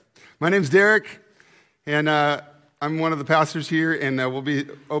My name's Derek, and I'm one of the pastors here, and we'll be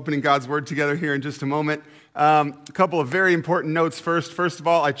opening God's Word together here in just a moment. A couple of very important notes first. First of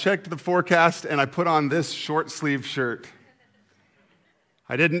all, I checked the forecast, and I put on this short-sleeve shirt.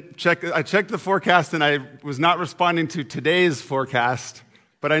 I checked the forecast, and I was not responding to today's forecast,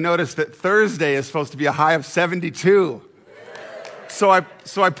 but I noticed that Thursday is supposed to be a high of 72. So I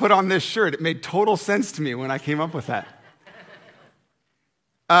put on this shirt. It made total sense to me when I came up with that.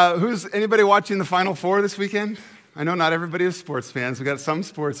 Anybody watching the Final Four this weekend? I know not everybody is sports fans. We got some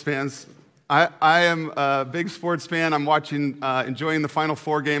sports fans. I am a big sports fan. I'm enjoying the Final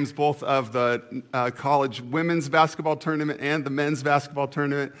Four games, both of the college women's basketball tournament and the men's basketball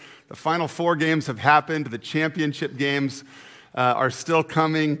tournament. The Final Four games have happened. The championship games are still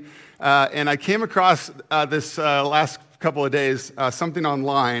coming. And I came across this last couple of days, something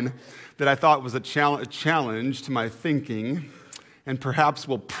online that I thought was a challenge to my thinking, and perhaps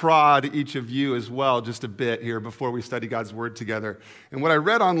will prod each of you as well just a bit here before we study God's Word together. And what I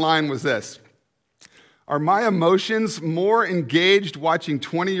read online was this: are my emotions more engaged watching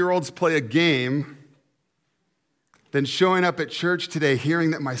 20-year-olds play a game than showing up at church today hearing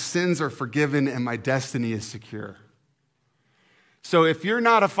that my sins are forgiven and my destiny is secure? So if you're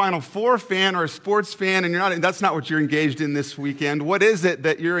not a Final Four fan or a sports fan, and that's not what you're engaged in this weekend, what is it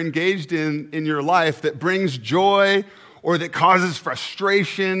that you're engaged in your life that brings joy or that causes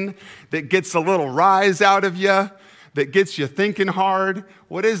frustration, that gets a little rise out of you, that gets you thinking hard?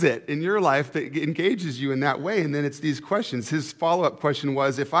 What is it in your life that engages you in that way? And then it's these questions. His follow-up question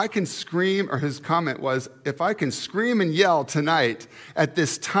was, his comment was, if I can scream and yell tonight at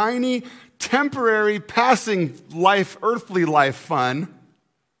this tiny, temporary, passing life, earthly life fun,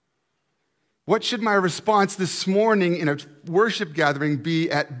 what should my response this morning in a worship gathering be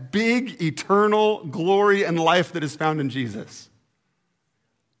at big, eternal glory and life that is found in Jesus?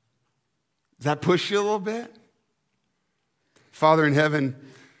 Does that push you a little bit? Father in heaven,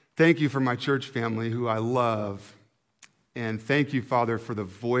 thank you for my church family who I love. And thank you, Father, for the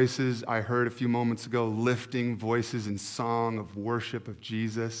voices I heard a few moments ago, lifting voices in song of worship of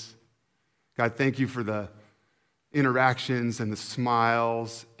Jesus. God, thank you for the interactions and the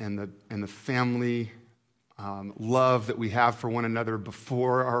smiles and the family love that we have for one another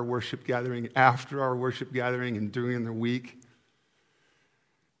before our worship gathering, after our worship gathering, and during the week.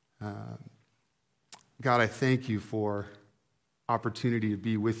 God, I thank you for opportunity to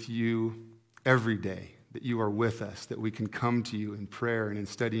be with you every day, that you are with us, that we can come to you in prayer and in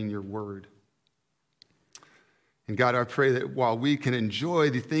studying your word. And God, I pray that while we can enjoy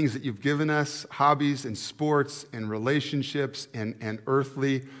the things that you've given us, hobbies and sports and relationships and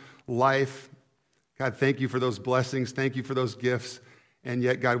earthly life, God, thank you for those blessings. Thank you for those gifts. And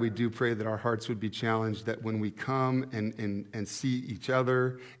yet, God, we do pray that our hearts would be challenged, that when we come and see each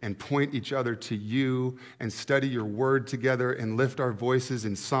other and point each other to you and study your word together and lift our voices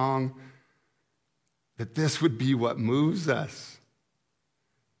in song, that this would be what moves us,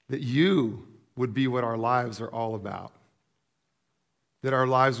 that you would be what our lives are all about, that our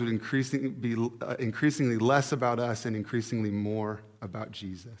lives would be increasingly less about us and increasingly more about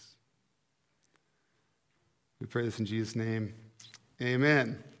Jesus. We pray this in Jesus' name.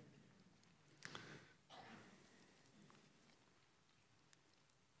 Amen.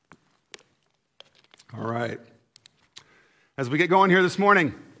 All right. As we get going here this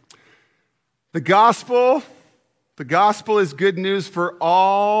morning, the gospel is good news for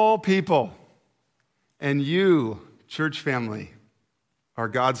all people. And you, church family, are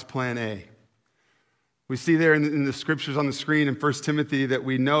God's plan A. We see there in the scriptures on the screen in 1 Timothy that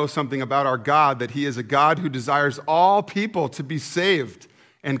we know something about our God, that he is a God who desires all people to be saved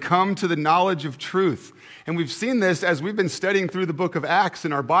and come to the knowledge of truth. And we've seen this as we've been studying through the book of Acts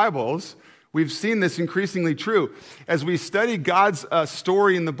in our Bibles. We've seen this increasingly true. As we study God's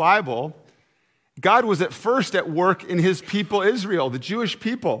story in the Bible, God was at first at work in his people Israel, the Jewish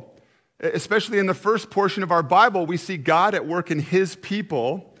people. Especially in the first portion of our Bible, we see God at work in his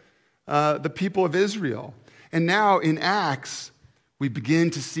people, the people of Israel. And now in Acts, we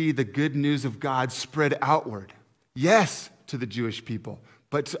begin to see the good news of God spread outward. Yes, to the Jewish people,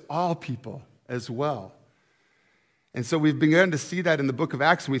 but to all people as well. And so we've begun to see that in the book of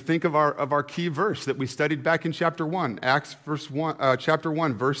Acts, and we think of our key verse that we studied back in chapter 1, chapter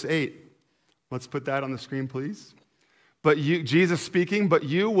 1, verse 8. Let's put that on the screen, please. But you, Jesus speaking, but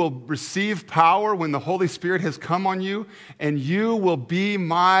you will receive power when the Holy Spirit has come on you, and you will be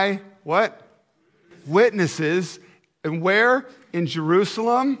my, what? Witnesses. And where? In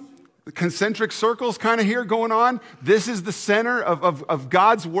Jerusalem, concentric circles kind of here going on. This is the center of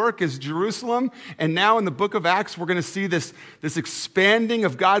God's work is Jerusalem. And now in the book of Acts, we're going to see this expanding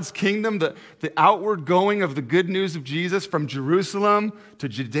of God's kingdom, the outward going of the good news of Jesus from Jerusalem to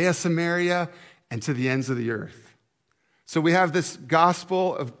Judea, Samaria, and to the ends of the earth. So we have this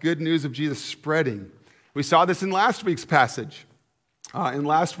gospel of good news of Jesus spreading. We saw this in last week's passage. In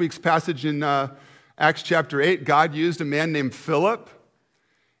last week's passage in Acts chapter 8, God used a man named Philip.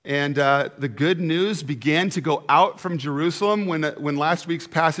 And the good news began to go out from Jerusalem when last week's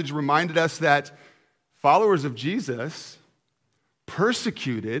passage reminded us that followers of Jesus,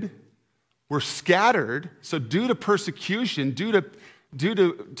 persecuted, were scattered. So due to persecution, due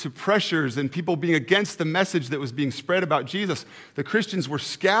to pressures and people being against the message that was being spread about Jesus, the Christians were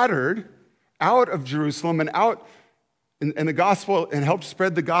scattered out of Jerusalem and out in the gospel and helped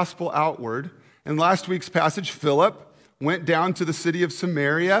spread the gospel outward. In last week's passage, Philip went down to the city of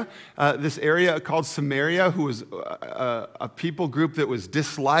Samaria, this area called Samaria, who was a people group that was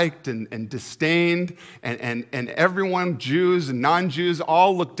disliked and disdained, and everyone, Jews and non-Jews,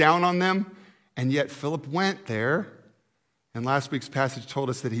 all looked down on them. And yet Philip went there, and last week's passage told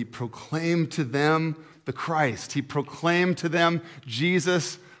us that he proclaimed to them the Christ. He proclaimed to them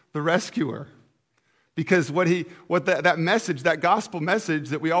Jesus, the rescuer. Because that message, that gospel message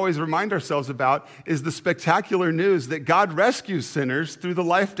that we always remind ourselves about is the spectacular news that God rescues sinners through the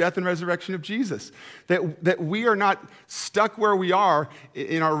life, death, and resurrection of Jesus. That we are not stuck where we are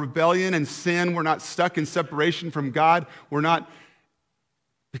in our rebellion and sin. We're not stuck in separation from God. We're not,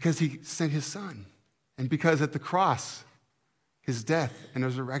 because he sent his son. And because at the cross, his death and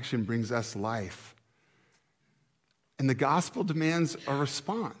resurrection brings us life. And the gospel demands a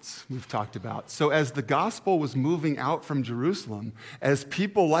response, we've talked about. So as the gospel was moving out from Jerusalem, as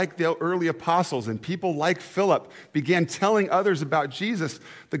people like the early apostles and people like Philip began telling others about Jesus,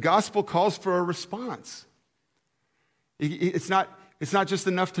 the gospel calls for a response. It's not just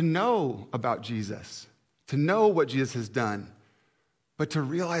enough to know about Jesus, to know what Jesus has done, but to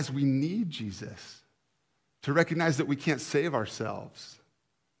realize we need Jesus, to recognize that we can't save ourselves,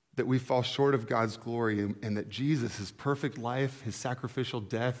 that we fall short of God's glory, and that Jesus, his perfect life, his sacrificial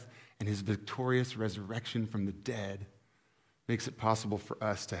death, and his victorious resurrection from the dead makes it possible for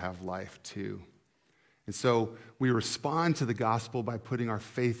us to have life too. And so we respond to the gospel by putting our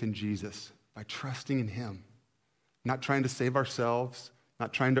faith in Jesus, by trusting in him, not trying to save ourselves,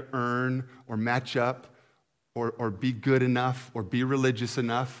 not trying to earn or match up or be good enough or be religious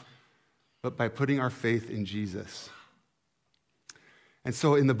enough, but by putting our faith in Jesus. And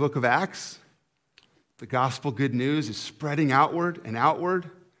so in the book of Acts, the gospel good news is spreading outward,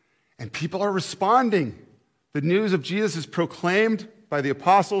 and people are responding. The news of Jesus is proclaimed by the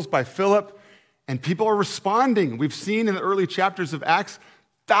apostles, by Philip, and people are responding. We've seen in the early chapters of Acts,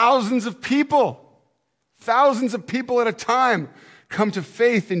 thousands of people at a time come to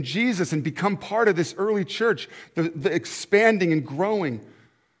faith in Jesus and become part of this early church, the expanding and growing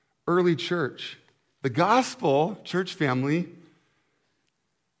early church. The gospel, church family,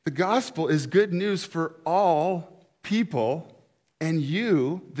 the gospel is good news for all people, and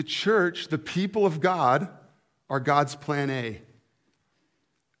you, the church, the people of God, are God's plan A.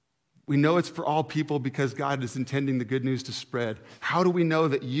 We know it's for all people because God is intending the good news to spread. How do we know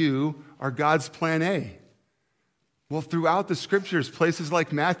that you are God's plan A? Well, throughout the scriptures, places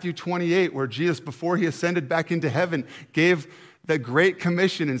like Matthew 28, where Jesus, before he ascended back into heaven, gave the Great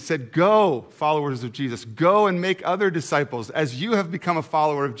Commission and said, go, followers of Jesus, go and make other disciples. As you have become a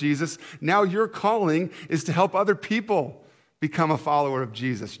follower of Jesus, now your calling is to help other people become a follower of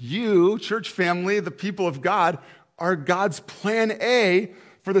Jesus. You, church family, the people of God, are God's plan A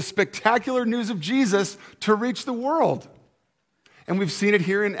for the spectacular news of Jesus to reach the world. And we've seen it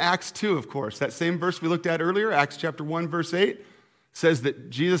here in Acts 2, of course. That same verse we looked at earlier, Acts chapter 1, verse 8, says that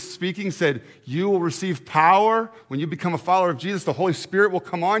Jesus speaking said, you will receive power. When you become a follower of Jesus, the Holy Spirit will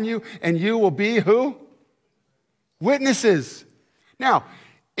come on you, and you will be who? Witnesses. Now,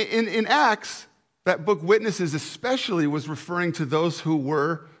 in Acts, that book Witnesses especially was referring to those who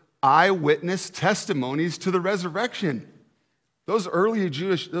were eyewitness testimonies to the resurrection. Those early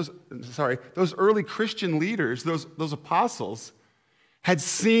Christian leaders, those apostles, had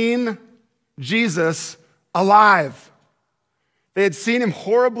seen Jesus alive. They had seen him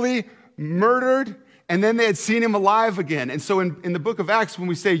horribly murdered, and then they had seen him alive again. And so in the book of Acts, when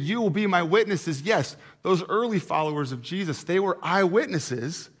we say, you will be my witnesses, yes, those early followers of Jesus, they were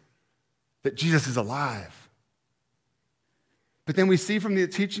eyewitnesses that Jesus is alive. But then we see from the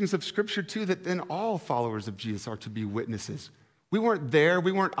teachings of Scripture, too, that then all followers of Jesus are to be witnesses. We weren't there,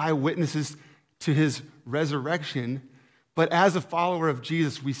 we weren't eyewitnesses to his resurrection, But as a follower of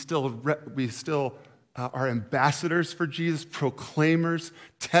Jesus, we still are ambassadors for Jesus, proclaimers,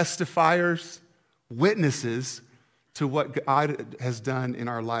 testifiers, witnesses to what God has done in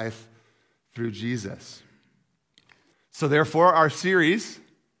our life through Jesus. So therefore, our series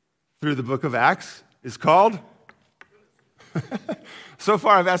through the book of Acts is called... So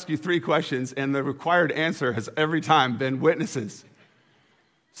far, I've asked you 3 questions, and the required answer has every time been witnesses.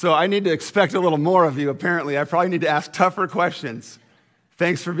 So I need to expect a little more of you, apparently. I probably need to ask tougher questions.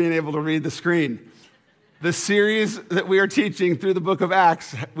 Thanks for being able to read the screen. The series that we are teaching through the book of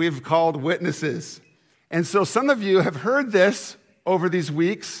Acts, we've called Witnesses. And so some of you have heard this over these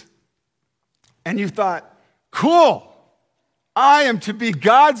weeks, and you thought, cool, I am to be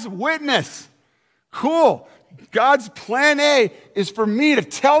God's witness. Cool. God's plan A is for me to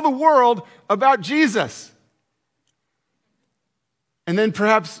tell the world about Jesus. And then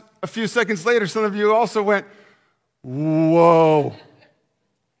perhaps a few seconds later, some of you also went, whoa,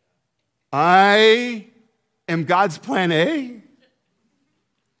 I am God's plan A?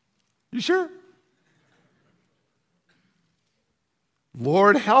 You sure?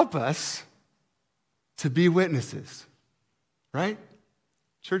 Lord, help us to be witnesses, right?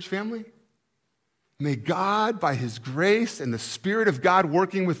 Church family? May God, by His grace and the Spirit of God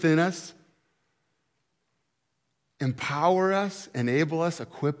working within us, empower us, enable us,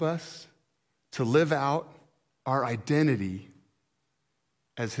 equip us to live out our identity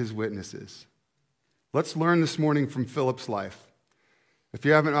as His witnesses. Let's learn this morning from Philip's life. If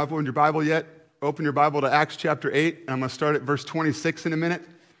you haven't opened your Bible yet, open your Bible to Acts chapter 8, and I'm going to start at verse 26 in a minute.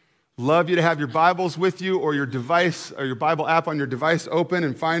 Love you to have your Bibles with you or your device or your Bible app on your device open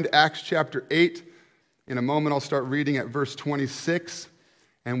and find Acts chapter 8. In a moment, I'll start reading at verse 26,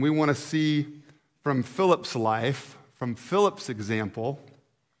 and we want to see from Philip's life, from Philip's example,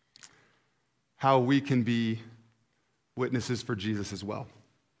 how we can be witnesses for Jesus as well.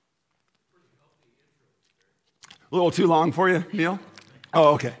 A little too long for you, Neil?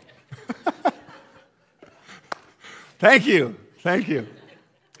 Oh, okay. Thank you.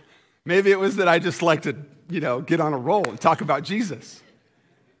 Maybe it was that I just like to, get on a roll and talk about Jesus.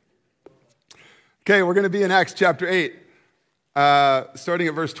 Okay, we're going to be in Acts chapter 8, starting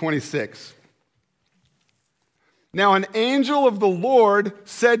at verse 26. Now, an angel of the Lord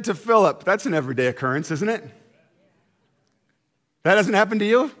said to Philip, that's an everyday occurrence, isn't it? That doesn't happen to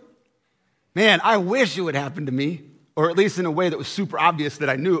you? Man, I wish it would happen to me, or at least in a way that was super obvious that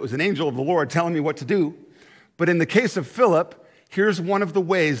I knew it was an angel of the Lord telling me what to do. But in the case of Philip, here's one of the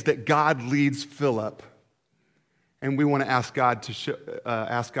ways that God leads Philip. And we want to ask God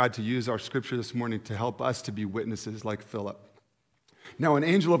to use our scripture this morning to help us to be witnesses like Philip. Now, an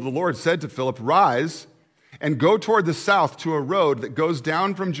angel of the Lord said to Philip, "Rise and go toward the south to a road that goes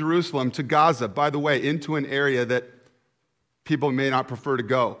down from Jerusalem to Gaza, by the way, into an area that people may not prefer to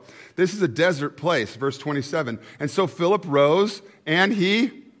go. This is a desert place," verse 27. And so Philip rose and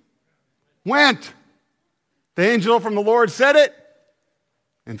he went. The angel from the Lord said it,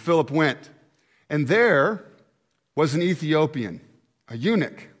 and Philip went. And there was an Ethiopian, a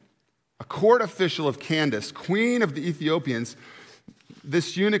eunuch, a court official of Candace, queen of the Ethiopians.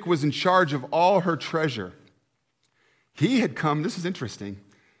 This eunuch was in charge of all her treasure. He had come, this is interesting,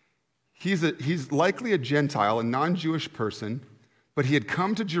 he's likely a Gentile, a non-Jewish person, but he had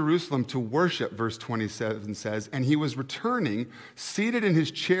come to Jerusalem to worship, verse 27 says, and he was returning, seated in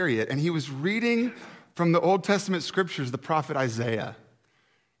his chariot, and he was reading from the Old Testament scriptures, the prophet Isaiah.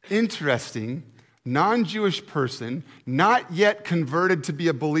 Interesting. Non-Jewish person, not yet converted to be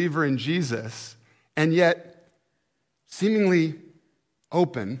a believer in Jesus, and yet seemingly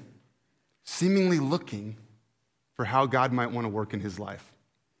open, seemingly looking for how God might want to work in his life.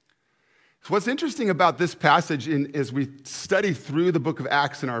 So what's interesting about this passage as we study through the book of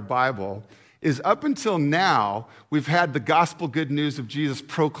Acts in our Bible is up until now, we've had the gospel good news of Jesus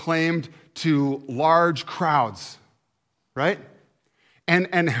proclaimed to large crowds, right?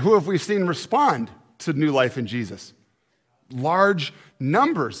 And who have we seen respond to new life in Jesus? Large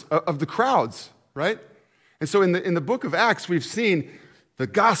numbers of the crowds, right? And so in the book of Acts, we've seen the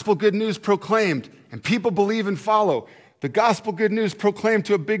gospel good news proclaimed, and people believe and follow. The gospel good news proclaimed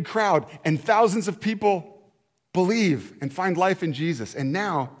to a big crowd, and thousands of people believe and find life in Jesus. And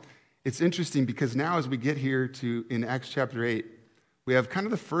now, it's interesting because now as we get here in Acts chapter 8, we have kind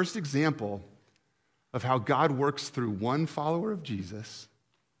of the first example of how God works through one follower of Jesus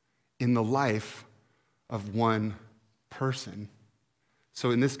in the life of one person.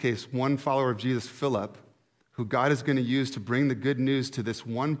 So in this case, one follower of Jesus, Philip, who God is going to use to bring the good news to this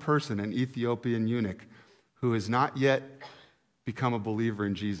one person, an Ethiopian eunuch, who has not yet become a believer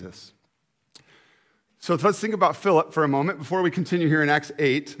in Jesus. So let's think about Philip for a moment. Before we continue here in Acts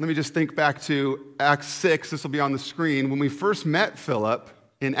 8, let me just think back to Acts 6. This will be on the screen. When we first met Philip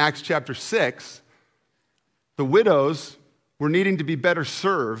in Acts chapter 6, the widows were needing to be better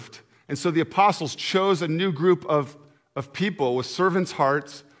served. And so the apostles chose a new group of people with servants'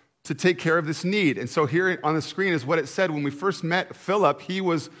 hearts to take care of this need. And so here on the screen is what it said. When we first met Philip, he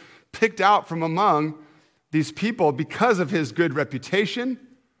was picked out from among these people because of his good reputation,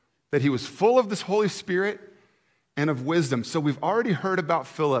 that he was full of this Holy Spirit and of wisdom. So we've already heard about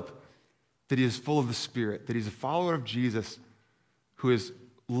Philip, that he is full of the Spirit, that he's a follower of Jesus who is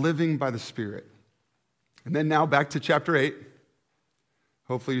living by the Spirit. And then now back to chapter 8.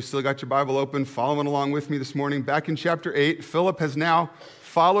 Hopefully you still got your Bible open, following along with me this morning. Back in chapter 8, Philip has now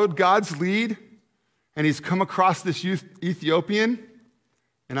followed God's lead, and he's come across this Ethiopian,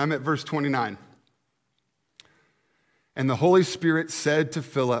 and I'm at verse 29. And the Holy Spirit said to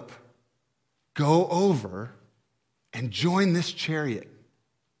Philip, "Go over and join this chariot."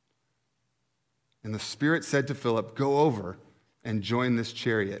 And the Spirit said to Philip, "Go over and join this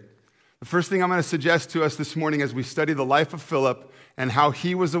chariot." The first thing I'm going to suggest to us this morning as we study the life of Philip and how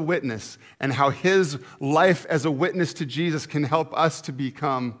he was a witness and how his life as a witness to Jesus can help us to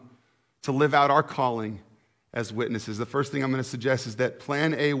live out our calling as witnesses. The first thing I'm going to suggest is that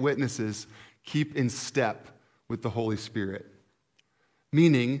Plan A witnesses keep in step with the Holy Spirit.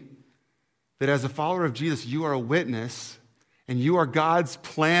 Meaning that as a follower of Jesus, you are a witness and you are God's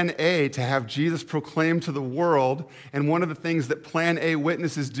Plan A to have Jesus proclaimed to the world. And one of the things that Plan A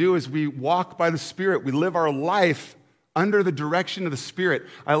witnesses do is we walk by the Spirit. We live our life under the direction of the Spirit.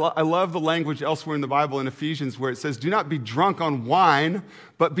 I love the language elsewhere in the Bible in Ephesians where it says, "Do not be drunk on wine,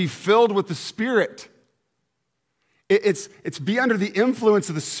 but be filled with the Spirit." It's be under the influence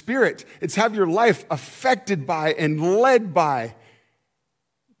of the Spirit. It's have your life affected by and led by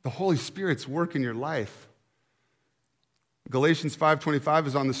the Holy Spirit's work in your life. Galatians 5:25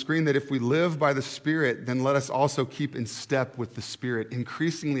 is on the screen, that if we live by the Spirit, then let us also keep in step with the Spirit.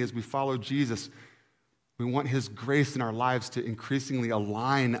 Increasingly, as we follow Jesus, we want His grace in our lives to increasingly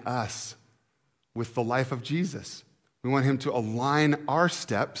align us with the life of Jesus. We want Him to align our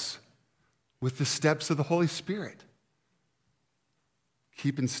steps with the steps of the Holy Spirit.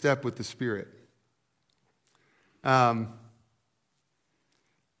 Keep in step with the Spirit. I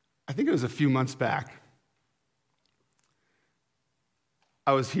think it was a few months back.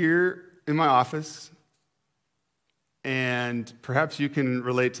 I was here in my office, and perhaps you can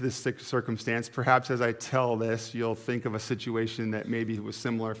relate to this circumstance. Perhaps as I tell this, you'll think of a situation that maybe was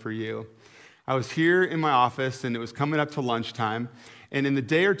similar for you. I was here in my office, and it was coming up to lunchtime, and in the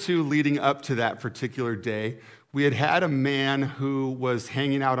day or two leading up to that particular day, we had a man who was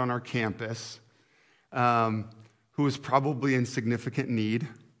hanging out on our campus, who was probably in significant need,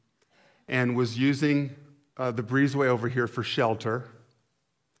 and was using the breezeway over here for shelter.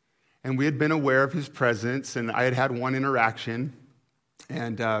 And we had been aware of his presence, and I had had one interaction,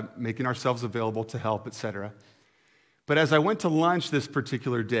 and making ourselves available to help, etc. But as I went to lunch this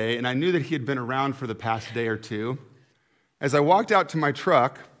particular day, and I knew that he had been around for the past day or two, as I walked out to my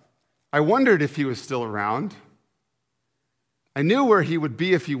truck, I wondered if he was still around. I knew where he would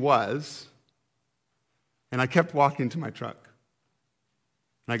be if he was, and I kept walking to my truck.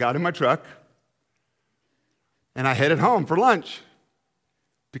 And I got in my truck, and I headed home for lunch.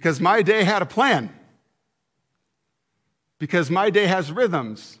 Because my day had a plan. Because my day has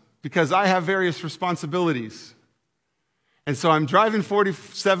rhythms. Because I have various responsibilities. And so I'm driving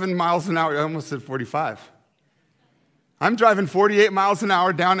 47 miles an hour. I almost said 45. I'm driving 48 miles an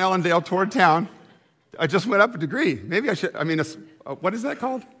hour down Ellendale toward town. I just went up a degree. Maybe I should, what is that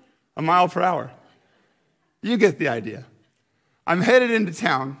called? A mile per hour. You get the idea. I'm headed into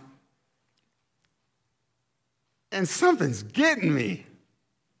town. And something's getting me.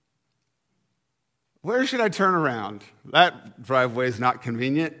 Where should I turn around? That driveway is not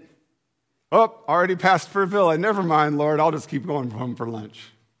convenient. Oh, already passed Furvilla. Never mind, Lord. I'll just keep going home for lunch.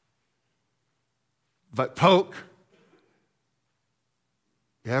 But poke.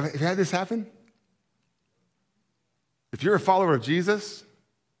 Have you had this happen? If you're a follower of Jesus,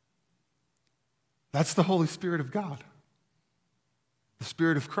 that's the Holy Spirit of God. The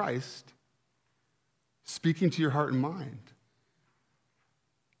Spirit of Christ speaking to your heart and mind.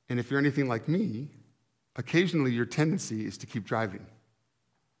 And if you're anything like me, occasionally your tendency is to keep driving.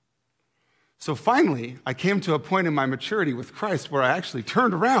 So finally, I came to a point in my maturity with Christ where I actually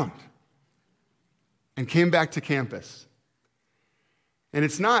turned around and came back to campus. And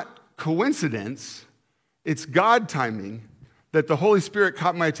it's not coincidence, it's God timing that the Holy Spirit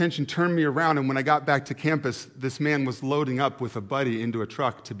caught my attention, turned me around, and when I got back to campus, this man was loading up with a buddy into a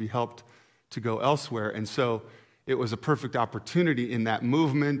truck to be helped to go elsewhere. And so it was a perfect opportunity in that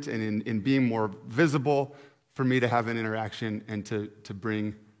movement and in being more visible for me to have an interaction and to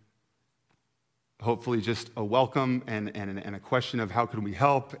bring hopefully just a welcome and a question of how could we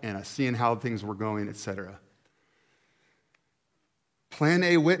help and a seeing how things were going, etc. Plan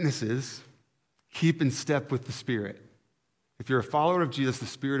A witnesses keep in step with the Spirit. If you're a follower of Jesus, the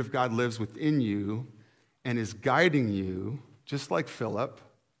Spirit of God lives within you and is guiding you, just like Philip.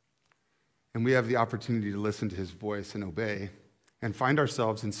 And we have the opportunity to listen to his voice and obey and find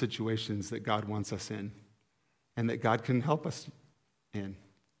ourselves in situations that God wants us in and that God can help us in.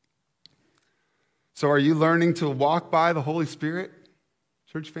 So are you learning to walk by the Holy Spirit,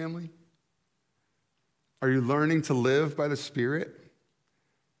 church family? Are you learning to live by the Spirit?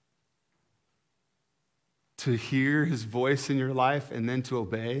 To hear his voice in your life and then to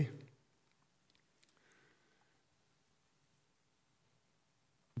obey?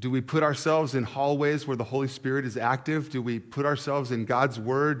 Do we put ourselves in hallways where the Holy Spirit is active? Do we put ourselves in God's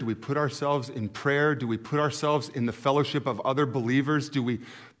Word? Do we put ourselves in prayer? Do we put ourselves in the fellowship of other believers? Do we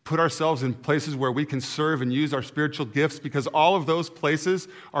put ourselves in places where we can serve and use our spiritual gifts? Because all of those places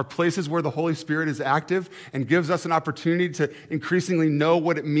are places where the Holy Spirit is active and gives us an opportunity to increasingly know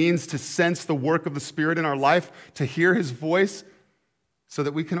what it means to sense the work of the Spirit in our life, to hear his voice so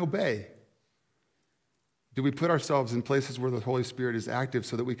that we can obey. Do we put ourselves in places where the Holy Spirit is active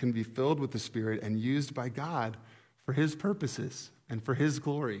so that we can be filled with the Spirit and used by God for his purposes and for his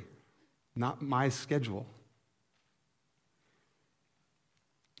glory, not my schedule?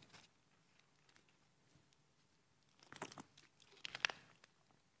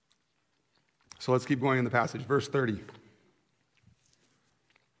 So let's keep going in the passage. Verse 30.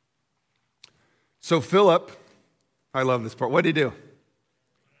 So Philip, I love this part. What did he do?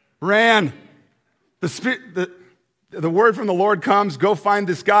 Ran. The word from the Lord comes, go find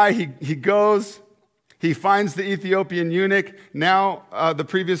this guy. He goes, he finds the Ethiopian eunuch. Now, the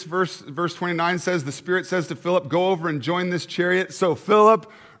previous verse 29 says, the Spirit says to Philip, go over and join this chariot. So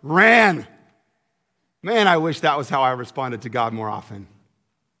Philip ran. Man, I wish that was how I responded to God more often.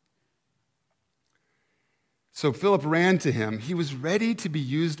 So Philip ran to him. He was ready to be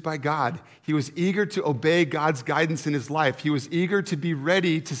used by God. He was eager to obey God's guidance in his life. He was eager to be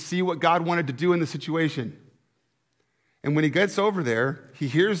ready to see what God wanted to do in the situation. And when he gets over there, he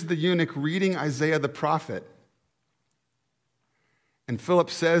hears the eunuch reading Isaiah the prophet. And Philip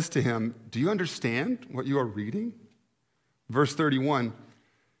says to him, do you understand what you are reading? Verse 31,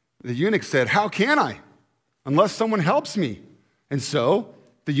 the eunuch said, how can I, unless someone helps me? And so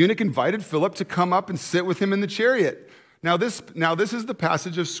the eunuch invited Philip to come up and sit with him in the chariot. Now this is the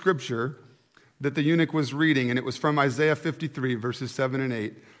passage of Scripture that the eunuch was reading, and it was from Isaiah 53, verses 7 and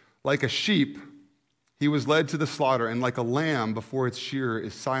 8. Like a sheep, he was led to the slaughter, and like a lamb before its shearer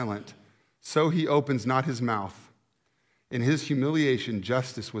is silent, so he opens not his mouth. In his humiliation,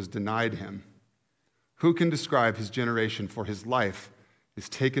 justice was denied him. Who can describe his generation? For his life is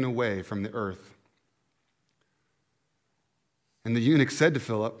taken away from the earth. And the eunuch said to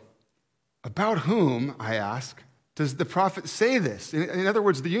Philip, about whom, I ask, does the prophet say this? In other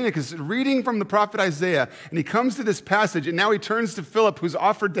words, the eunuch is reading from the prophet Isaiah, and he comes to this passage, and now he turns to Philip, who's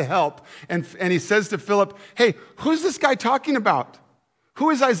offered to help, and he says to Philip, hey, who's this guy talking about?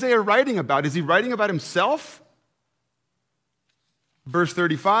 Who is Isaiah writing about? Is he writing about himself? Verse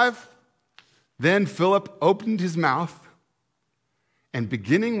 35, then Philip opened his mouth, and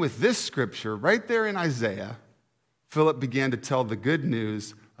beginning with this scripture right there in Isaiah, Philip began to tell the good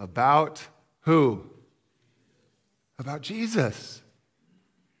news about who? About Jesus.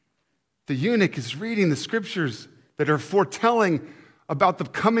 The eunuch is reading the scriptures that are foretelling about the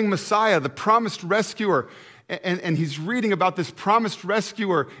coming Messiah, the promised rescuer. And he's reading about this promised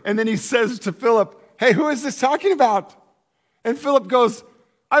rescuer. And then he says to Philip, hey, who is this talking about? And Philip goes,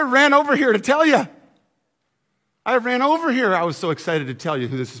 I ran over here to tell you. I ran over here. I was so excited to tell you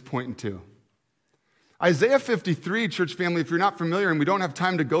who this is pointing to. Isaiah 53, church family, if you're not familiar, and we don't have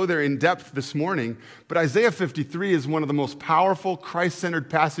time to go there in depth this morning, but Isaiah 53 is one of the most powerful Christ-centered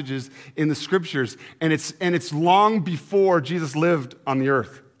passages in the scriptures, and it's long before Jesus lived on the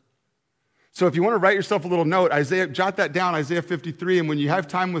earth. So if you want to write yourself a little note, jot that down, Isaiah 53, and when you have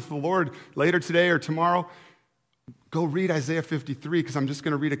time with the Lord later today or tomorrow, go read Isaiah 53, because I'm just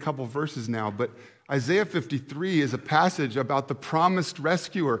going to read a couple verses now, but Isaiah 53 is a passage about the promised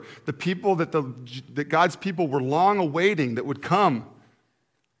rescuer, the people that God's people were long awaiting that would come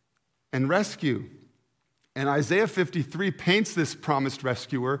and rescue. And Isaiah 53 paints this promised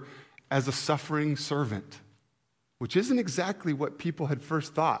rescuer as a suffering servant, which isn't exactly what people had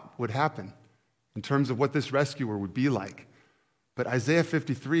first thought would happen in terms of what this rescuer would be like. But Isaiah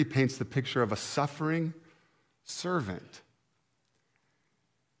 53 paints the picture of a suffering servant.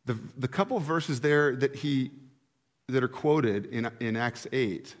 The couple of verses there that are quoted in Acts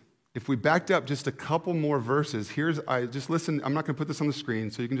 8, if we backed up just a couple more verses, just listen, I'm not going to put this on the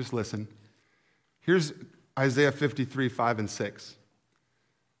screen, so you can just listen. Here's Isaiah 53, 5 and 6.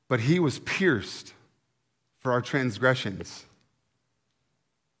 But he was pierced for our transgressions.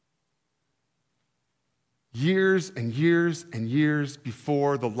 Years and years and years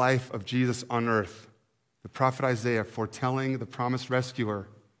before the life of Jesus on earth, the prophet Isaiah foretelling the promised rescuer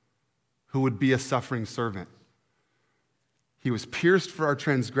who would be a suffering servant. He was pierced for our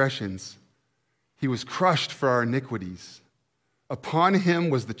transgressions. He was crushed for our iniquities. Upon him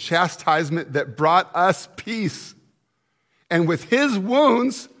was the chastisement that brought us peace. And with his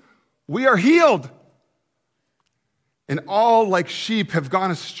wounds, we are healed. And all like sheep have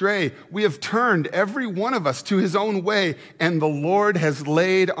gone astray. We have turned every one of us to his own way, and the Lord has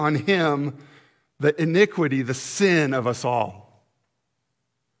laid on him the iniquity, the sin of us all.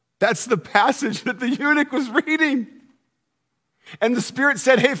 That's the passage that the eunuch was reading. And the Spirit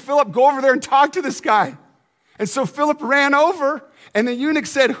said, hey, Philip, go over there and talk to this guy. And so Philip ran over, and the eunuch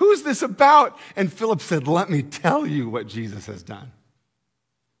said, who's this about? And Philip said, let me tell you what Jesus has done.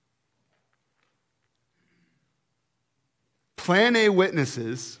 Plan A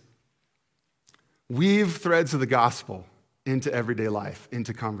witnesses weave threads of the gospel into everyday life,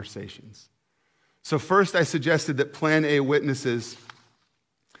 into conversations. So first I suggested that Plan A witnesses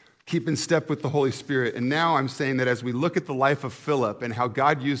keep in step with the Holy Spirit. And now I'm saying that as we look at the life of Philip and how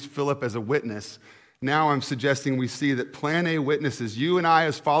God used Philip as a witness, now I'm suggesting we see that Plan A witnesses, you and I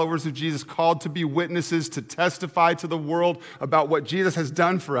as followers of Jesus, called to be witnesses to testify to the world about what Jesus has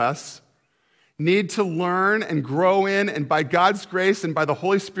done for us, need to learn and grow in, and by God's grace and by the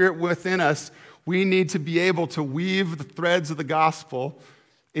Holy Spirit within us, we need to be able to weave the threads of the gospel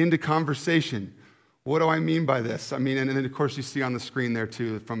into conversation. What do I mean by this? I mean, and then of course you see on the screen there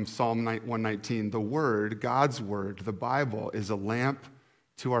too from Psalm 119, the Word, God's Word, the Bible, is a lamp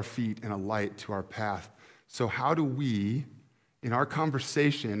to our feet and a light to our path. So how do we, in our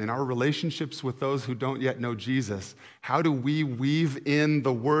conversation, in our relationships with those who don't yet know Jesus, how do we weave in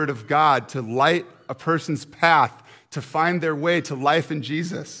the Word of God to light a person's path, to find their way to life in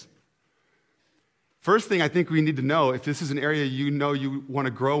Jesus? First thing I think we need to know, if this is an area you know you want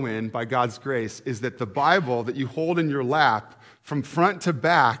to grow in by God's grace, is that the Bible that you hold in your lap from front to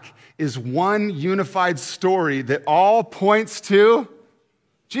back is one unified story that all points to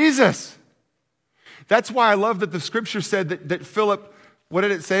Jesus. That's why I love that the scripture said that Philip, what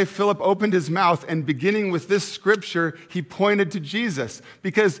did it say? Philip opened his mouth, and beginning with this scripture, he pointed to Jesus.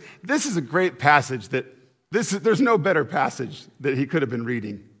 Because this is a great passage there's no better passage that he could have been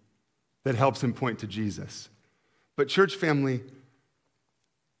reading that helps him point to Jesus. But church family,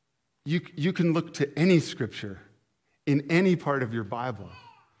 you can look to any scripture in any part of your Bible.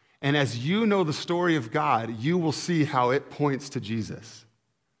 And as you know the story of God, you will see how it points to Jesus.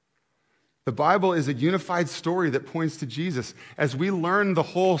 The Bible is a unified story that points to Jesus. As we learn the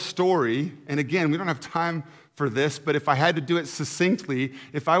whole story, and again, we don't have time for this, but if I had to do it succinctly,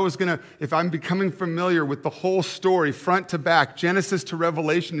 if I'm becoming familiar with the whole story, front to back, Genesis to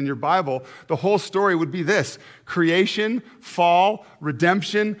Revelation in your Bible, the whole story would be this: creation, fall,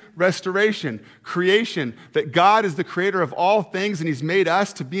 redemption, restoration. Creation, that God is the creator of all things and he's made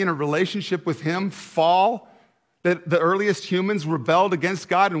us to be in a relationship with him. Fall, that the earliest humans rebelled against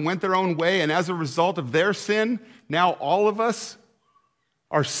God and went their own way, and as a result of their sin, now all of us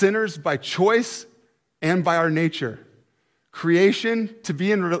are sinners by choice and by our nature. Creation, to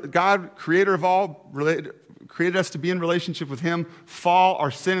be in God, creator of all, created us to be in relationship with him. Fall,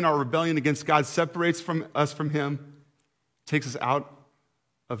 our sin and our rebellion against God separates us from him, takes us out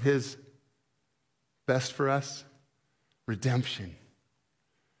of his best for us. Redemption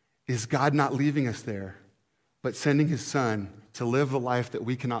is God not leaving us there, but sending his son to live the life that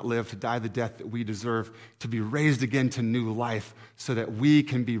we cannot live, to die the death that we deserve, to be raised again to new life so that we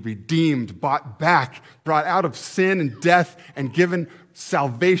can be redeemed, bought back, brought out of sin and death, and given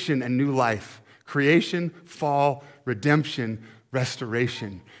salvation and new life. Creation, fall, redemption,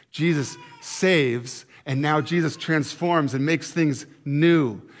 restoration. Jesus saves, and now Jesus transforms and makes things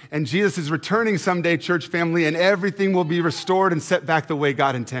new. And Jesus is returning someday, church family, and everything will be restored and set back the way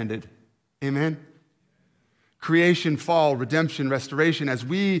God intended. Amen? Creation, fall, redemption, restoration. As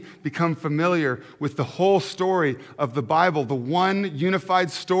we become familiar with the whole story of the Bible, the one unified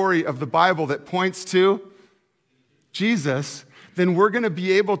story of the Bible that points to Jesus, then we're going to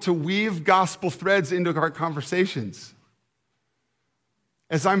be able to weave gospel threads into our conversations.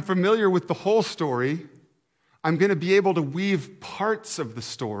 As I'm familiar with the whole story, I'm going to be able to weave parts of the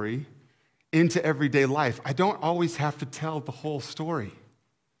story into everyday life. I don't always have to tell the whole story.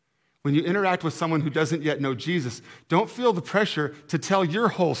 When you interact with someone who doesn't yet know Jesus, don't feel the pressure to tell your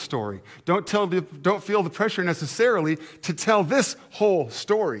whole story. Don't feel the pressure necessarily to tell this whole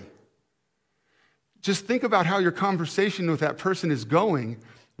story. Just think about how your conversation with that person is going,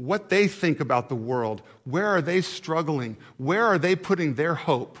 what they think about the world, where are they struggling, where are they putting their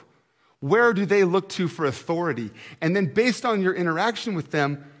hope, where do they look to for authority, and then based on your interaction with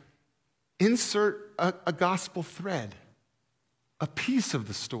them, insert a gospel thread, a piece of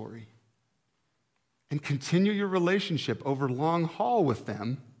the story, and continue your relationship over long haul with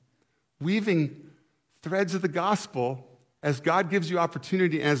them, weaving threads of the gospel as God gives you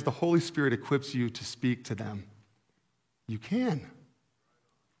opportunity, as the Holy Spirit equips you to speak to them. You can.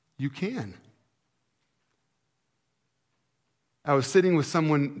 You can. I was sitting with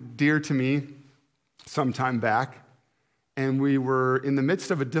someone dear to me some time back, and we were in the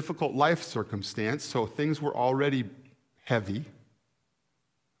midst of a difficult life circumstance, so things were already heavy,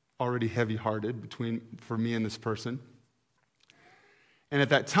 already heavy-hearted for me and this person. And at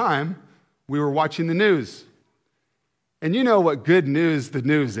that time, we were watching the news. And you know what good news the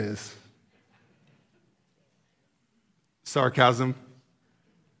news is. Sarcasm.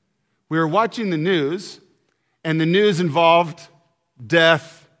 We were watching the news, and the news involved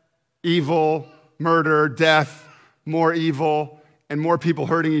death, evil, murder, death, more evil, and more people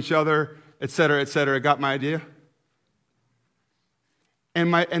hurting each other, et cetera, et cetera. Got my idea?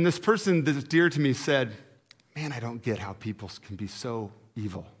 And this person that's dear to me said, man, I don't get how people can be so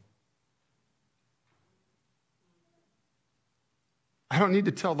evil. I don't need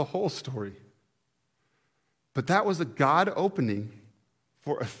to tell the whole story. But that was a God opening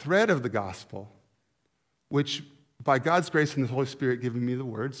for a thread of the gospel, which by God's grace and the Holy Spirit giving me the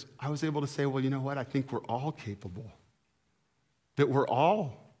words, I was able to say, well, you know what? I think we're all capable. That we're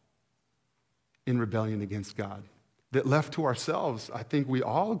all in rebellion against God. That left to ourselves, I think we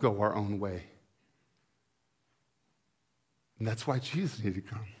all go our own way. And that's why Jesus needed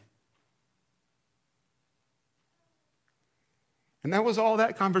to come. And that was all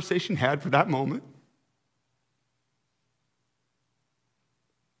that conversation had for that moment.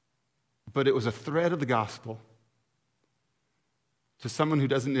 But it was a thread of the gospel to someone who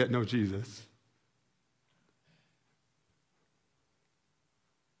doesn't yet know Jesus.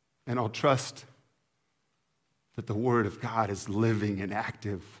 And I'll trust that the Word of God is living and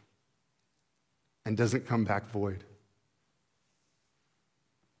active and doesn't come back void.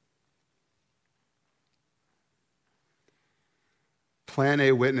 Plan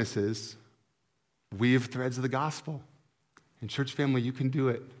A witnesses weave threads of the gospel. And church family, you can do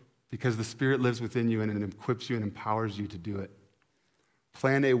it because the Spirit lives within you and it equips you and empowers you to do it.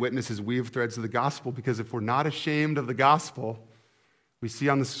 Plan A witnesses weave threads of the gospel because if we're not ashamed of the gospel, we see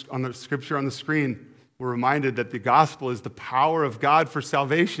on the scripture on the screen, we're reminded that the gospel is the power of God for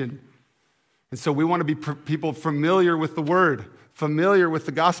salvation. And so we want to be people familiar with the word, familiar with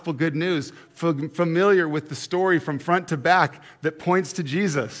the gospel good news, familiar with the story from front to back that points to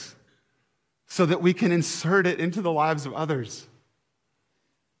Jesus so that we can insert it into the lives of others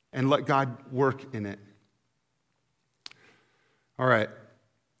and let God work in it. All right.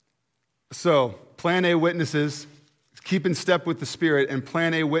 So, Plan A witnesses keep in step with the Spirit, and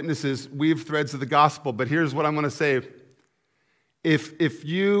Plan A witnesses weave threads of the gospel. But here's what I'm going to say. If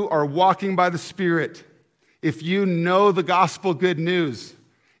you are walking by the Spirit, if you know the gospel good news,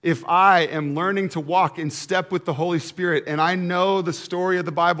 if I am learning to walk in step with the Holy Spirit, and I know the story of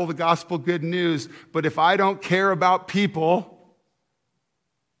the Bible, the gospel good news, but if I don't care about people,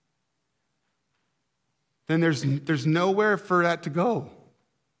 then there's nowhere for that to go.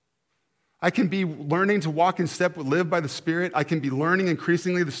 I can be learning to walk in step with, live by the Spirit. I can be learning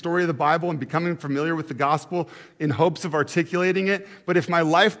increasingly the story of the Bible and becoming familiar with the gospel in hopes of articulating it. But if my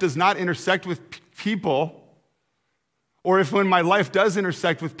life does not intersect with people, or if when my life does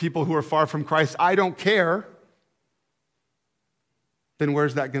intersect with people who are far from Christ, I don't care, then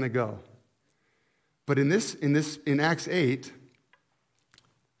where's that going to go? But in Acts 8,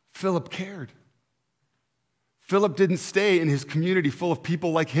 Philip cared. Philip didn't stay in his community full of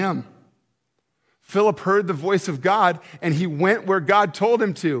people like him. Philip heard the voice of God, and he went where God told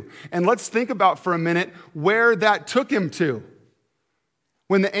him to. And let's think about for a minute where that took him to.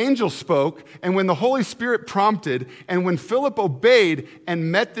 When the angel spoke, and when the Holy Spirit prompted, and when Philip obeyed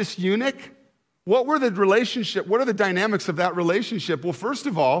and met this eunuch, what are the dynamics of that relationship? Well, first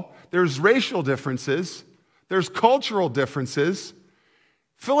of all, there's racial differences. There's cultural differences.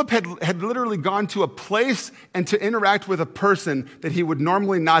 Philip had literally gone to a place and to interact with a person that he would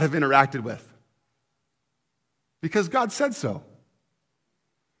normally not have interacted with. because God said so.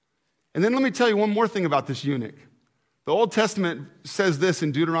 And then let me tell you one more thing about this eunuch. The Old Testament says this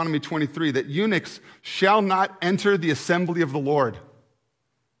in Deuteronomy 23, that eunuchs shall not enter the assembly of the Lord.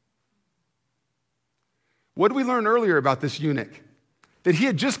 What did we learn earlier about this eunuch? That he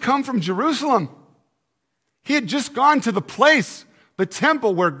had just come from Jerusalem. He had just gone to the place, the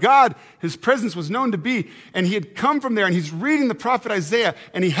temple where God, his presence was known to be, and he had come from there, and he's reading the prophet Isaiah,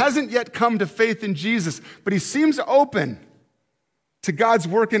 and he hasn't yet come to faith in Jesus, but he seems open to God's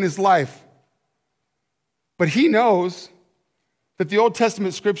work in his life. But he knows that the Old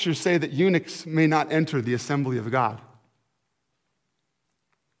Testament scriptures say that eunuchs may not enter the assembly of God.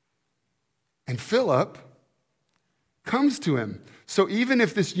 And Philip comes to him. So even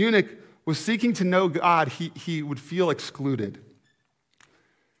if this eunuch was seeking to know God, he would feel excluded.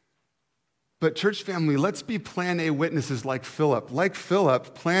 But church family, let's be plan A witnesses like Philip. Like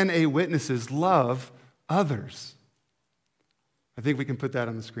Philip, plan A witnesses love others. I think we can put that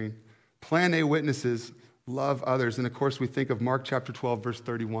on the screen. Plan A witnesses love others. And of course, we think of Mark chapter 12, verse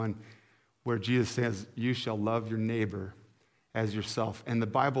 31, where Jesus says, you shall love your neighbor as yourself. And the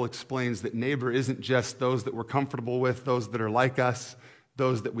Bible explains that neighbor isn't just those that we're comfortable with, those that are like us,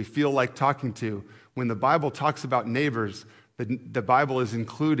 those that we feel like talking to. When the Bible talks about neighbors, the Bible is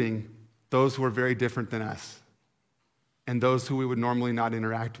including those who are very different than us and those who we would normally not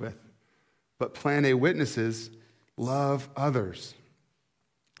interact with. But plan A witnesses love others.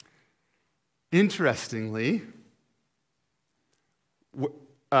 Interestingly,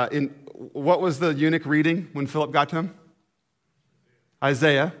 what was the eunuch reading when Philip got to him?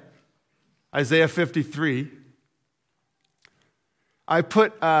 Isaiah 53. I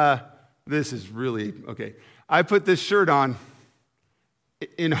put, this is really, okay. I put this shirt on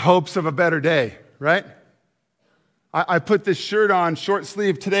in hopes of a better day, right? I put this shirt on short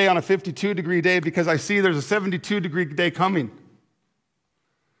sleeve today on a 52-degree day because I see there's a 72-degree day coming.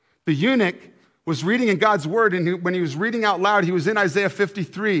 The eunuch was reading in God's word, and when he was reading out loud, he was in Isaiah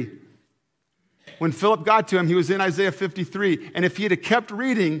 53. When Philip got to him, he was in Isaiah 53. And if he had kept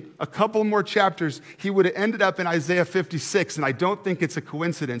reading a couple more chapters, he would have ended up in Isaiah 56. And I don't think it's a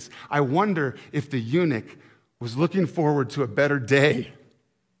coincidence. I wonder if the eunuch was looking forward to a better day.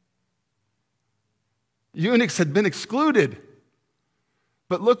 Eunuchs had been excluded.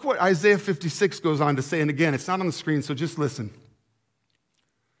 But look what Isaiah 56 goes on to say. And again, it's not on the screen, so just listen.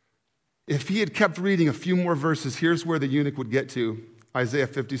 If he had kept reading a few more verses, here's where the eunuch would get to. Isaiah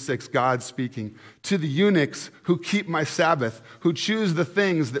 56, God speaking. To the eunuchs who keep my Sabbath, who choose the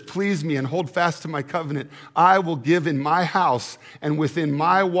things that please me and hold fast to my covenant, I will give in my house and within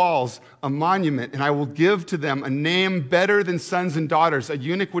my walls a monument, and I will give to them a name better than sons and daughters. A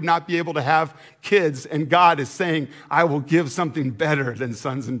eunuch would not be able to have kids, and God is saying, I will give something better than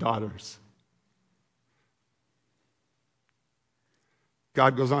sons and daughters.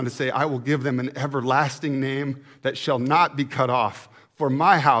 God goes on to say, I will give them an everlasting name that shall not be cut off. For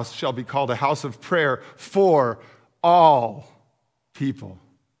my house shall be called a house of prayer for all people.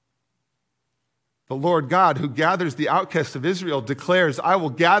 The Lord God, who gathers the outcasts of Israel, declares, I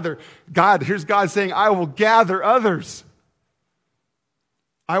will gather. God, here's God saying, I will gather others.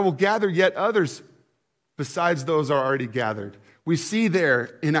 I will gather yet others besides those are already gathered. We see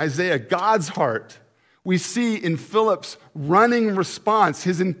there in Isaiah God's heart. We see in Philip's running response,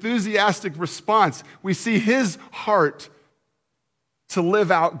 his enthusiastic response, we see his heart to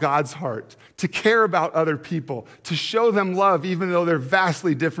live out God's heart, to care about other people, to show them love even though they're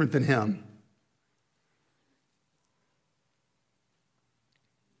vastly different than him.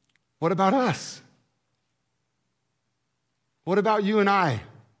 What about us? What about you and I?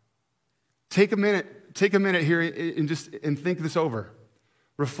 Take a minute here and think this over.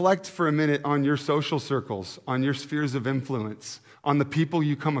 Reflect for a minute on your social circles, on your spheres of influence, on the people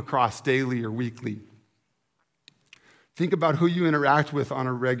you come across daily or weekly. Think about who you interact with on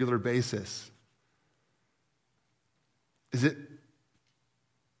a regular basis.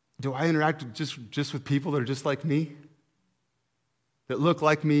 Do I interact just with people that are just like me? That look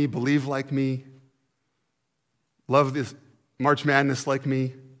like me, believe like me, love this March Madness like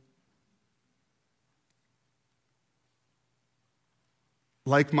me?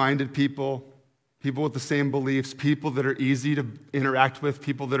 Like-minded people, people with the same beliefs, people that are easy to interact with,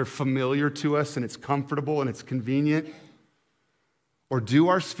 people that are familiar to us and it's comfortable and it's convenient? Or do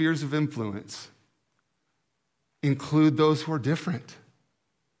our spheres of influence include those who are different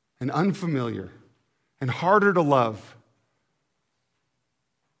and unfamiliar and harder to love?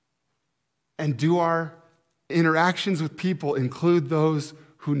 And do our interactions with people include those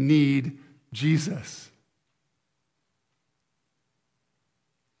who need Jesus?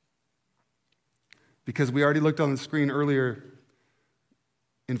 Because we already looked on the screen earlier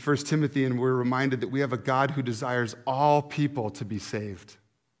in 1 Timothy, and we're reminded that we have a God who desires all people to be saved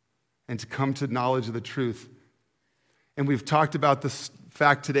and to come to knowledge of the truth. And we've talked about this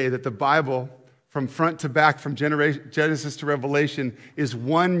fact today that the Bible, from front to back, from Genesis to Revelation, is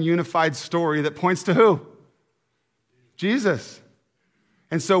one unified story that points to who? Jesus.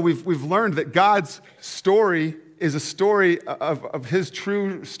 And so we've learned that God's story is a story of his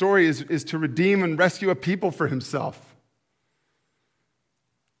true story is to redeem and rescue a people for himself.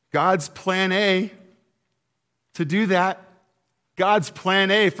 God's plan A to do that, God's plan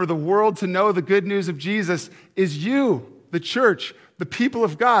A for the world to know the good news of Jesus is you, the church, the people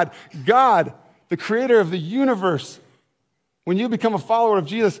of God. God, the creator of the universe, when you become a follower of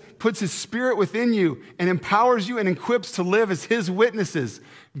Jesus, puts his spirit within you and empowers you and equips to live as his witnesses.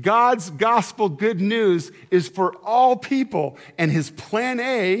 God's gospel good news is for all people, and his plan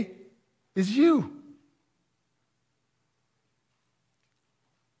A is you.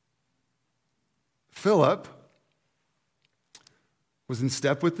 Philip was in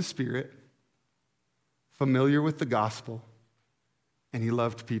step with the Spirit, familiar with the gospel, and he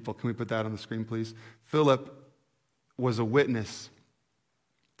loved people. Can we put that on the screen, please? Philip was a witness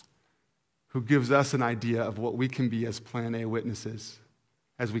who gives us an idea of what we can be as Plan A witnesses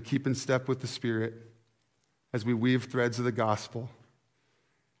as we keep in step with the Spirit, as we weave threads of the gospel,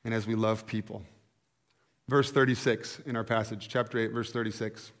 and as we love people. Verse 36 in our passage, chapter 8, verse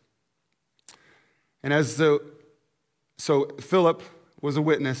 36. And so Philip was a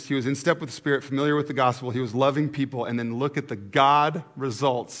witness. He was in step with the Spirit, familiar with the gospel. He was loving people. And then look at the God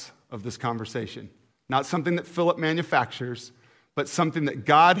results of this conversation. Not something that Philip manufactures, but something that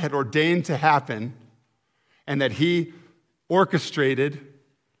God had ordained to happen and that he orchestrated,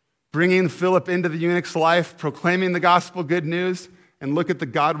 bringing Philip into the eunuch's life, proclaiming the gospel good news. And look at the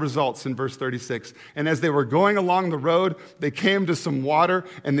God results in verse 36. And as they were going along the road, they came to some water,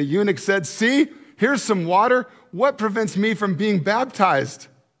 and the eunuch said, "See, here's some water. What prevents me from being baptized?"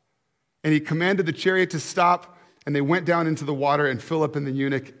 And he commanded the chariot to stop, and they went down into the water, and Philip and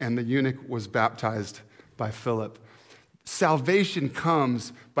the eunuch was baptized by Philip. Salvation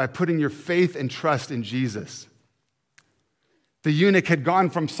comes by putting your faith and trust in Jesus. The eunuch had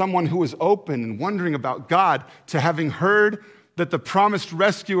gone from someone who was open and wondering about God to having heard that the promised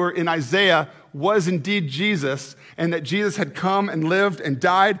rescuer in Isaiah was indeed Jesus, and that Jesus had come and lived and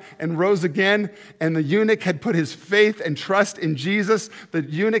died and rose again, and the eunuch had put his faith and trust in Jesus. The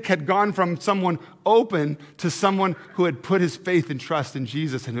eunuch had gone from someone open to someone who had put his faith and trust in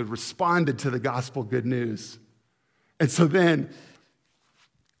Jesus and had responded to the gospel good news. And so then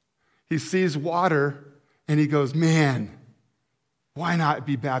he sees water and he goes, "Man, why not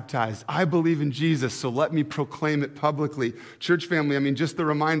be baptized? I believe in Jesus, so let me proclaim it publicly." Church family, just the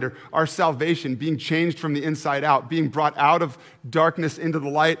reminder, our salvation, being changed from the inside out, being brought out of darkness into the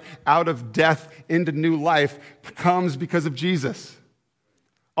light, out of death into new life, comes because of Jesus.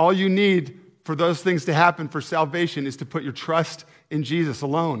 All you need for those things to happen for salvation is to put your trust in Jesus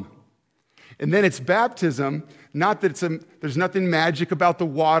alone. And then it's baptism, not that there's nothing magic about the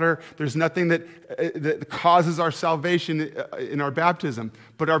water, there's nothing that causes our salvation in our baptism,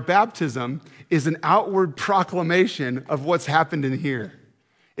 but our baptism is an outward proclamation of what's happened in here.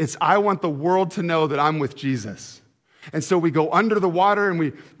 It's, I want the world to know that I'm with Jesus. And so we go under the water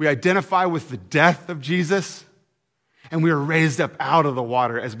and we identify with the death of Jesus, and we are raised up out of the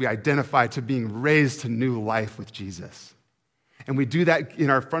water as we identify to being raised to new life with Jesus. And we do that in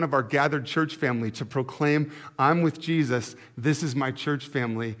front of our gathered church family to proclaim, I'm with Jesus, this is my church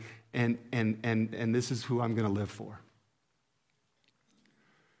family, and this is who I'm going to live for.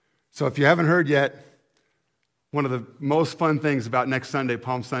 So if you haven't heard yet, one of the most fun things about next Sunday,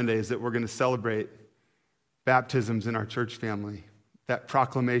 Palm Sunday, is that we're going to celebrate baptisms in our church family, that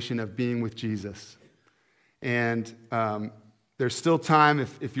proclamation of being with Jesus. And there's still time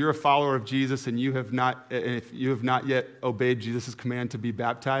if you're a follower of Jesus and if you have not yet obeyed Jesus' command to be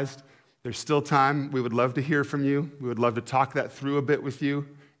baptized. There's still time. We would love to hear from you. We would love to talk that through a bit with you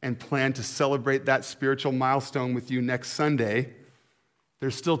and plan to celebrate that spiritual milestone with you next Sunday.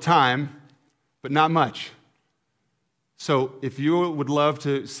 There's still time, but not much. So if you would love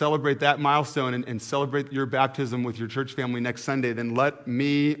to celebrate that milestone and celebrate your baptism with your church family next Sunday, then let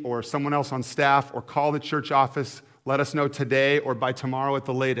me or someone else on staff or call the church office. Let us know today or by tomorrow at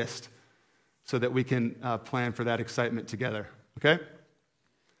the latest so that we can plan for that excitement together, okay?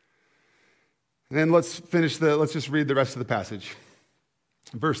 And then let's just read the rest of the passage.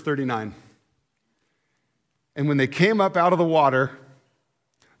 Verse 39. And when they came up out of the water,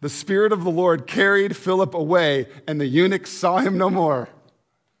 the Spirit of the Lord carried Philip away, and the eunuch saw him no more.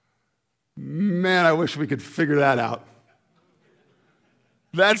 Man, I wish we could figure that out.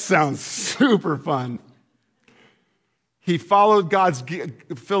 That sounds super fun.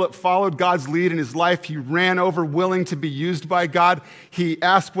 Philip followed God's lead in his life. He ran over willing to be used by God. He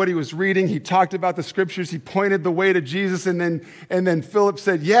asked what he was reading. He talked about the scriptures. He pointed the way to Jesus. And then Philip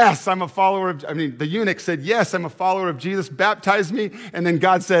said, yes, the eunuch said, yes, I'm a follower of Jesus. Baptize me. And then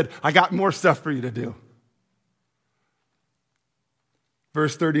God said, I got more stuff for you to do.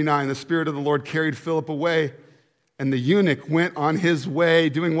 Verse 39, the Spirit of the Lord carried Philip away, and the eunuch went on his way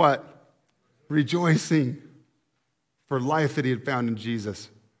doing what? Rejoicing for life that he had found in Jesus.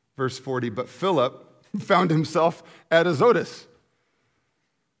 Verse 40, but Philip found himself at Azotus.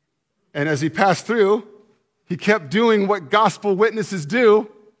 And as he passed through, he kept doing what gospel witnesses do.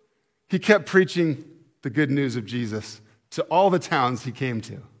 He kept preaching the good news of Jesus to all the towns he came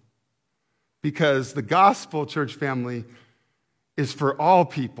to. Because the gospel, church family, is for all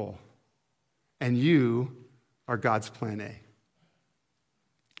people, and you are God's plan A.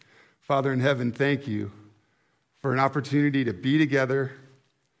 Father in heaven, thank you for an opportunity to be together,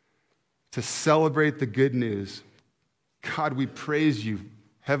 to celebrate the good news. God, we praise you,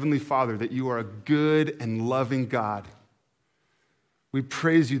 Heavenly Father, that you are a good and loving God. We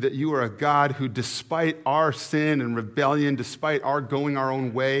praise you that you are a God who, despite our sin and rebellion, despite our going our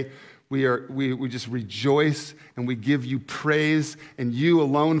own way, we just rejoice and we give you praise. And you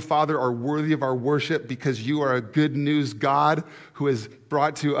alone, Father, are worthy of our worship because you are a good news God who has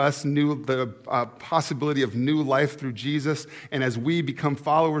brought to us the possibility of new life through Jesus. And as we become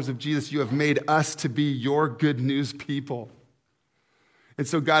followers of Jesus, you have made us to be your good news people. And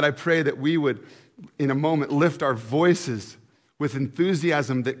so, God, I pray that we would, in a moment, lift our voices with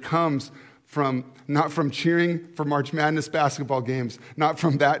enthusiasm that comes not from cheering for March Madness basketball games, not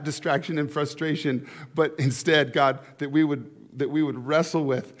from that distraction and frustration, but instead, God, that we would wrestle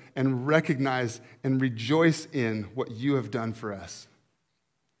with and recognize and rejoice in what you have done for us.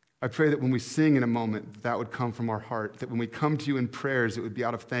 I pray that when we sing in a moment, that would come from our heart, that when we come to you in prayers, it would be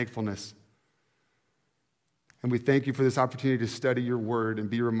out of thankfulness. And we thank you for this opportunity to study your word and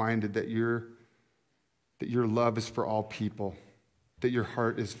be reminded that your love is for all people, that your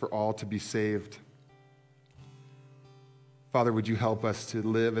heart is for all to be saved. Father, would you help us to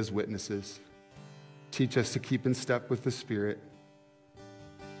live as witnesses? Teach us to keep in step with the Spirit.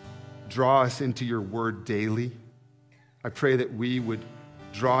 Draw us into your word daily. I pray that we would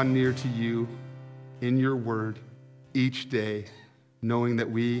draw near to you in your word each day, knowing that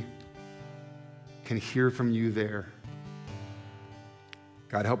we can hear from you there.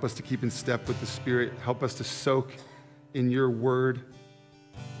 God, help us to keep in step with the Spirit. Help us to soak in your word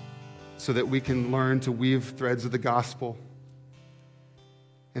so that we can learn to weave threads of the gospel.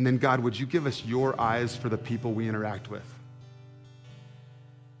 And then, God, would you give us your eyes for the people we interact with?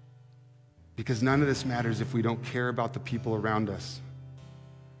 Because none of this matters if we don't care about the people around us.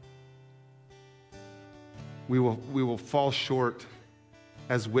 We will fall short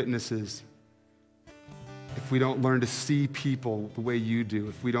as witnesses if we don't learn to see people the way you do,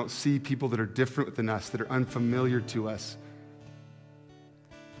 if we don't see people that are different than us, that are unfamiliar to us,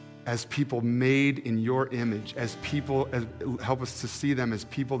 as people made in your image, help us to see them as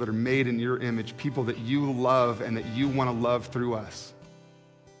people that are made in your image, people that you love and that you want to love through us.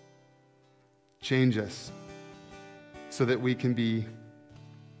 Change us so that we can be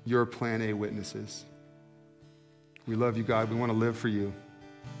your plan A witnesses. We love you, God. We want to live for you.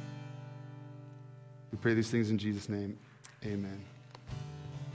 We pray these things in Jesus' name. Amen.